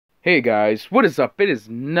Hey guys, what is up? It is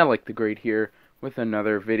Nelik the Great here with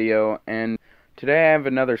another video, and today I have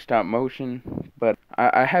another stop motion, but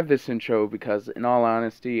I have this intro because in all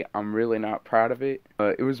honesty, I'm really not proud of it.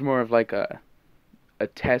 It was more of like a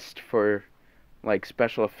test for like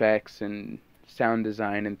special effects and sound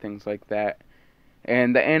design and things like that.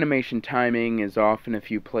 And the animation timing is off in a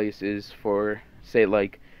few places for, say,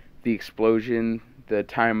 like the explosion, the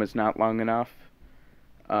time was not long enough.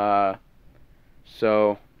 Uh,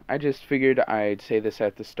 So I just figured I'd say this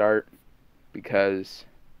at the start because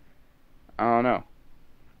I don't know.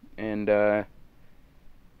 And I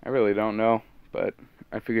really don't know, but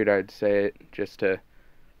I figured I'd say it just to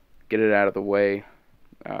get it out of the way.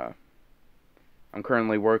 Uh, I'm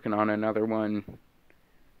currently working on another one.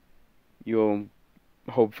 You'll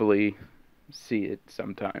hopefully see it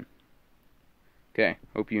sometime. Okay,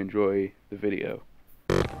 hope you enjoy the video.